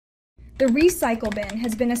The recycle bin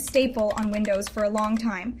has been a staple on Windows for a long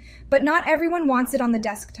time, but not everyone wants it on the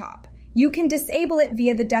desktop. You can disable it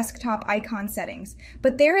via the desktop icon settings,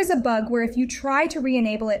 but there is a bug where if you try to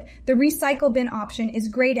re-enable it, the recycle bin option is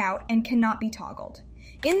grayed out and cannot be toggled.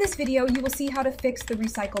 In this video, you will see how to fix the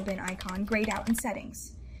recycle bin icon grayed out in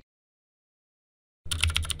settings.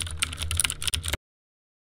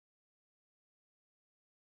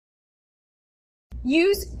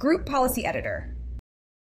 Use Group Policy Editor.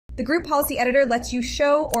 The Group Policy Editor lets you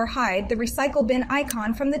show or hide the recycle bin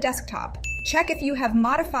icon from the desktop. Check if you have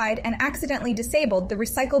modified and accidentally disabled the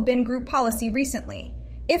recycle bin group policy recently.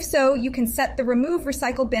 If so, you can set the Remove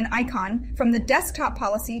Recycle Bin icon from the desktop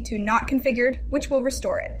policy to Not Configured, which will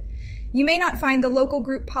restore it. You may not find the local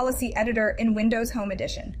Group Policy Editor in Windows Home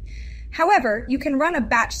Edition. However, you can run a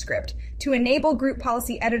batch script to enable Group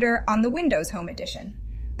Policy Editor on the Windows Home Edition.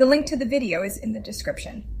 The link to the video is in the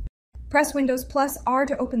description. Press Windows plus R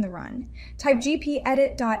to open the run. Type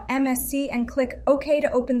gpedit.msc and click OK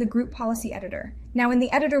to open the Group Policy Editor. Now in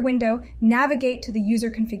the Editor window, navigate to the User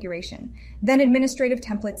Configuration, then Administrative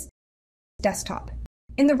Templates, Desktop.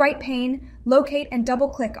 In the right pane, locate and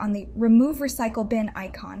double-click on the Remove Recycle Bin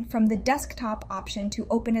icon from the Desktop option to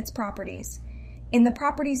open its properties. In the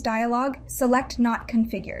Properties dialog, select Not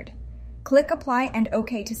Configured. Click Apply and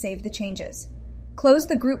OK to save the changes. Close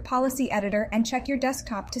the Group Policy Editor and check your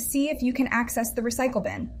desktop to see if you can access the recycle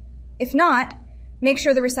bin. If not, make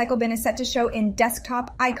sure the recycle bin is set to show in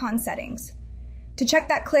Desktop Icon Settings. To check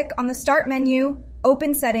that, click on the Start menu,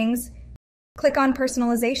 open Settings, click on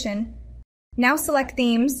Personalization. Now select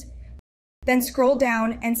Themes, then scroll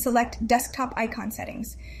down and select Desktop Icon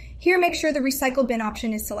Settings. Here, make sure the recycle bin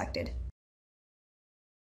option is selected.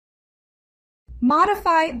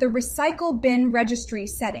 Modify the recycle bin registry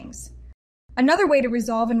settings. Another way to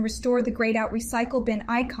resolve and restore the grayed out recycle bin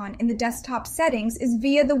icon in the desktop settings is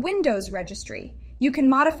via the Windows registry. You can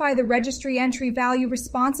modify the registry entry value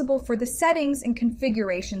responsible for the settings and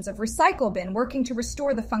configurations of recycle bin working to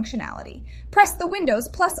restore the functionality. Press the Windows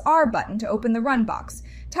plus R button to open the run box.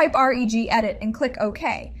 Type regedit and click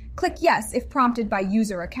OK. Click Yes if prompted by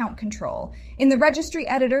user account control. In the registry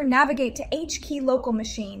editor, navigate to HKey local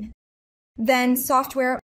machine. Then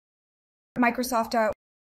Software, Microsoft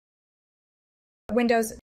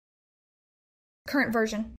Windows, current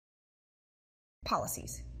version,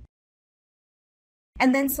 policies.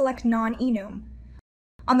 And then select non-enum.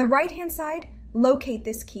 On the right-hand side, locate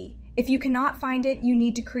this key. If you cannot find it, you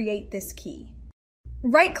need to create this key.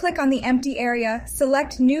 Right-click on the empty area,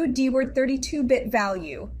 select New DWORD 32-bit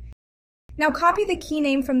value. Now copy the key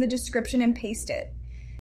name from the description and paste it.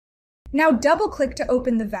 Now double-click to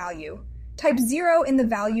open the value. Type 0 in the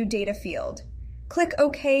value data field. Click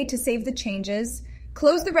OK to save the changes,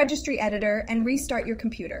 close the registry editor, and restart your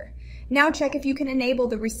computer. Now check if you can enable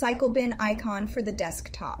the recycle bin icon for the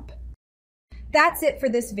desktop. That's it for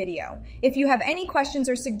this video. If you have any questions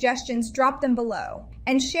or suggestions, drop them below.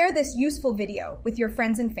 And share this useful video with your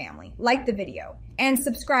friends and family. Like the video and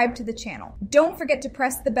subscribe to the channel. Don't forget to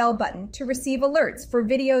press the bell button to receive alerts for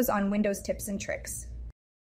videos on Windows tips and tricks.